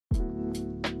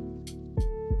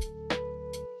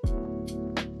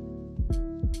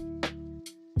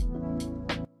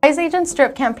Wise Agent's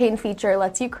drip campaign feature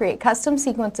lets you create custom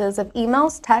sequences of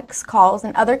emails, texts, calls,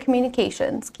 and other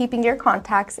communications, keeping your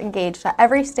contacts engaged at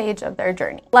every stage of their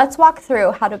journey. Let's walk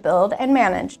through how to build and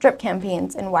manage drip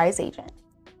campaigns in Wise Agent.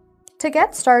 To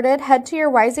get started, head to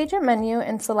your Wise Agent menu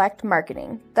and select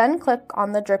Marketing, then click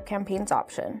on the Drip Campaigns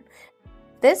option.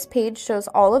 This page shows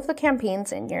all of the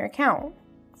campaigns in your account.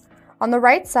 On the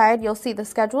right side, you'll see the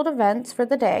scheduled events for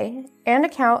the day and a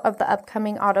count of the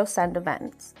upcoming auto-send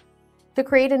events. To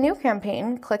create a new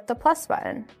campaign, click the plus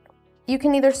button. You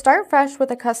can either start fresh with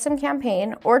a custom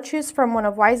campaign or choose from one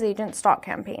of Wise Agent's stock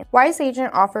campaigns. Wise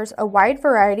Agent offers a wide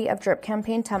variety of drip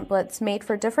campaign templates made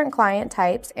for different client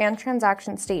types and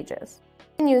transaction stages. You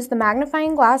can use the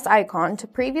magnifying glass icon to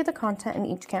preview the content in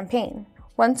each campaign.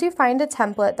 Once you find a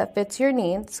template that fits your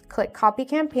needs, click Copy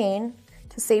Campaign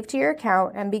to save to your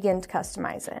account and begin to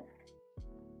customize it.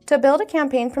 To build a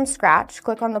campaign from scratch,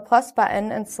 click on the plus button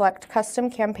and select Custom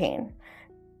Campaign.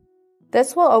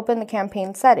 This will open the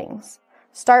campaign settings.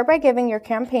 Start by giving your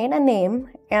campaign a name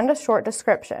and a short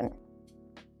description.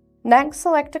 Next,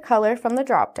 select a color from the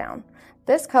drop-down.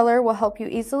 This color will help you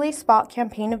easily spot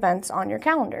campaign events on your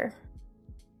calendar.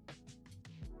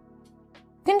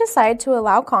 You can decide to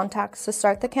allow contacts to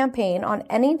start the campaign on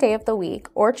any day of the week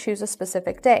or choose a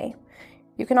specific day.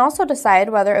 You can also decide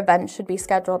whether events should be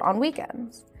scheduled on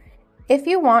weekends. If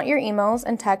you want your emails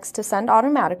and texts to send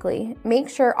automatically, make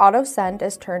sure Auto Send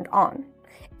is turned on.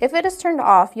 If it is turned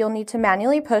off, you'll need to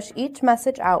manually push each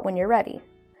message out when you're ready.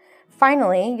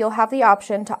 Finally, you'll have the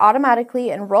option to automatically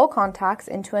enroll contacts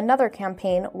into another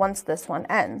campaign once this one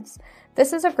ends.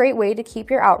 This is a great way to keep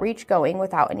your outreach going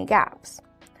without any gaps.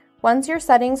 Once your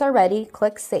settings are ready,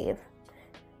 click Save.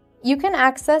 You can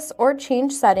access or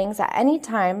change settings at any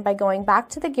time by going back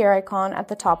to the gear icon at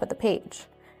the top of the page.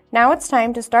 Now it's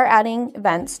time to start adding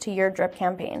events to your drip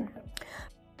campaign.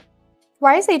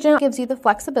 Wise Agent gives you the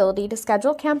flexibility to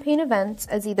schedule campaign events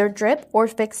as either drip or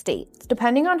fixed dates,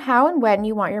 depending on how and when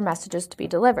you want your messages to be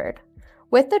delivered.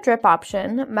 With the drip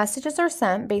option, messages are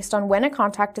sent based on when a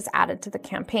contact is added to the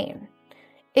campaign.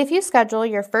 If you schedule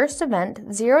your first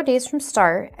event 0 days from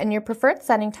start and your preferred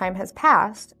sending time has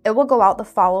passed, it will go out the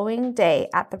following day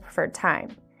at the preferred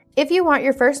time. If you want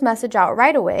your first message out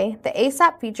right away, the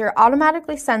ASAP feature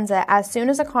automatically sends it as soon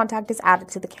as a contact is added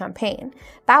to the campaign.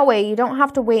 That way, you don't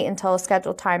have to wait until a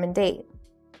scheduled time and date.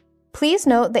 Please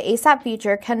note the ASAP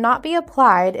feature cannot be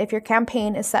applied if your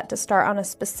campaign is set to start on a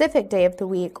specific day of the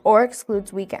week or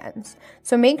excludes weekends,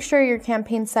 so make sure your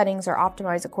campaign settings are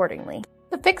optimized accordingly.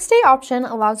 The fixed date option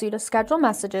allows you to schedule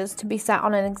messages to be sent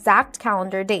on an exact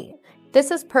calendar date. This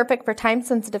is perfect for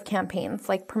time-sensitive campaigns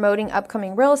like promoting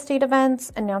upcoming real estate events,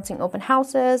 announcing open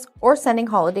houses, or sending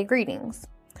holiday greetings.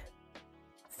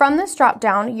 From this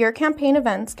drop-down, your campaign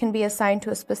events can be assigned to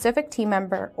a specific team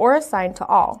member or assigned to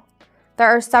all. There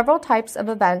are several types of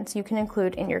events you can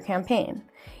include in your campaign.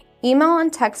 Email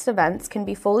and text events can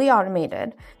be fully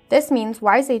automated. This means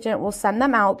Wise Agent will send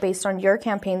them out based on your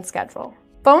campaign schedule.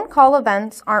 Phone call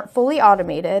events aren't fully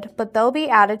automated, but they'll be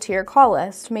added to your call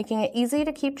list, making it easy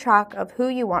to keep track of who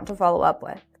you want to follow up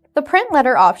with. The print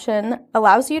letter option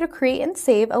allows you to create and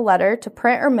save a letter to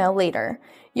print or mail later.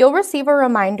 You'll receive a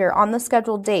reminder on the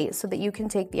scheduled date so that you can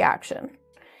take the action.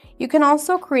 You can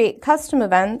also create custom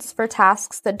events for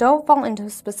tasks that don't fall into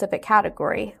a specific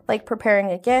category, like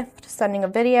preparing a gift, sending a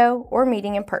video, or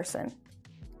meeting in person.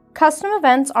 Custom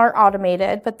events aren't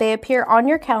automated, but they appear on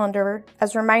your calendar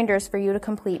as reminders for you to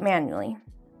complete manually.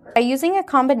 By using a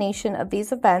combination of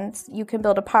these events, you can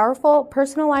build a powerful,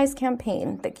 personalized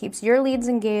campaign that keeps your leads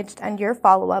engaged and your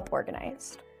follow-up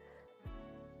organized.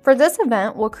 For this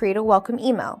event, we'll create a welcome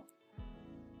email.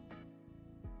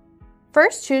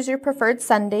 First, choose your preferred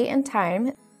send date and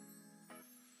time,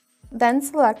 then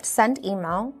select Send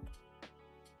Email,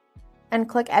 and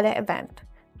click Edit Event.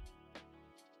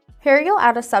 Here you'll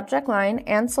add a subject line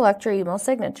and select your email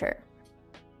signature.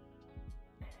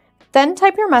 Then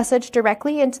type your message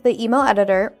directly into the email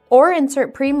editor or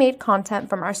insert pre-made content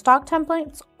from our stock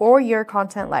templates or your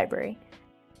content library.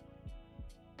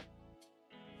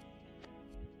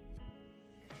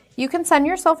 You can send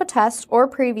yourself a test or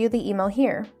preview the email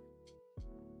here.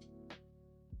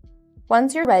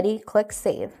 Once you're ready, click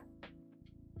Save.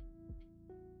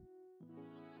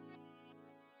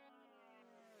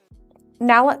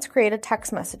 Now let's create a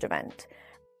text message event.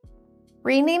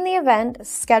 Rename the event,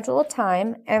 schedule a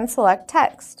time, and select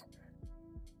text.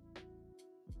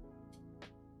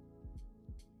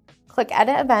 Click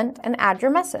Edit Event and add your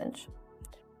message.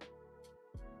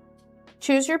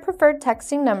 Choose your preferred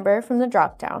texting number from the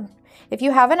dropdown. If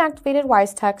you haven't activated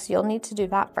WiseText, you'll need to do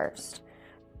that first.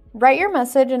 Write your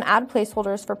message and add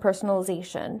placeholders for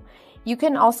personalization. You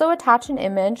can also attach an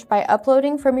image by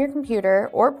uploading from your computer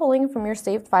or pulling from your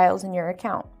saved files in your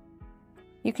account.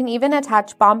 You can even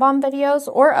attach BombBomb videos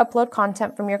or upload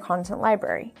content from your content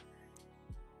library.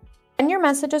 When your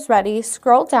message is ready,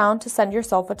 scroll down to send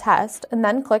yourself a test and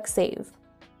then click Save.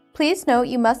 Please note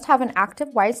you must have an active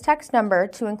WiseText number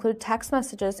to include text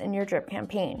messages in your drip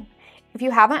campaign. If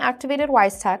you haven't activated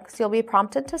WiseText, you'll be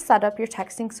prompted to set up your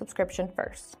texting subscription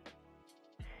first.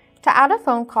 To add a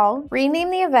phone call,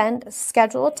 rename the event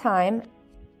Schedule a Time,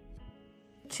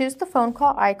 choose the phone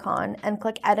call icon, and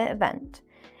click Edit Event.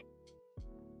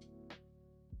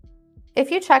 If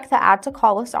you check the Add to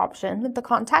Call List option, the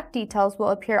contact details will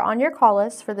appear on your call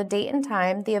list for the date and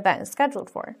time the event is scheduled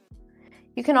for.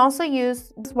 You can also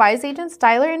use WiseAgent's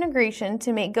dialer integration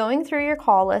to make going through your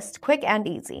call list quick and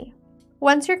easy.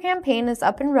 Once your campaign is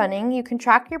up and running, you can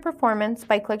track your performance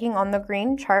by clicking on the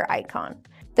green chart icon.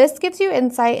 This gives you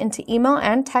insight into email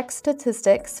and text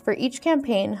statistics for each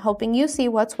campaign, helping you see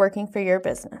what's working for your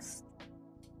business.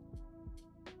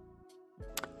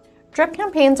 Drip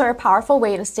campaigns are a powerful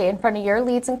way to stay in front of your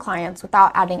leads and clients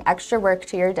without adding extra work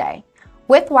to your day.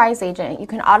 With WiseAgent, you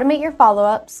can automate your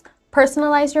follow-ups,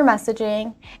 personalize your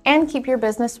messaging, and keep your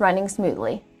business running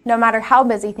smoothly, no matter how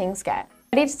busy things get.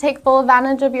 Ready to take full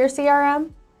advantage of your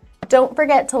CRM? Don't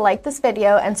forget to like this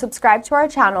video and subscribe to our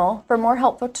channel for more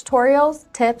helpful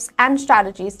tutorials, tips, and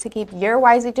strategies to keep your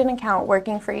WiseAgent account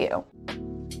working for you.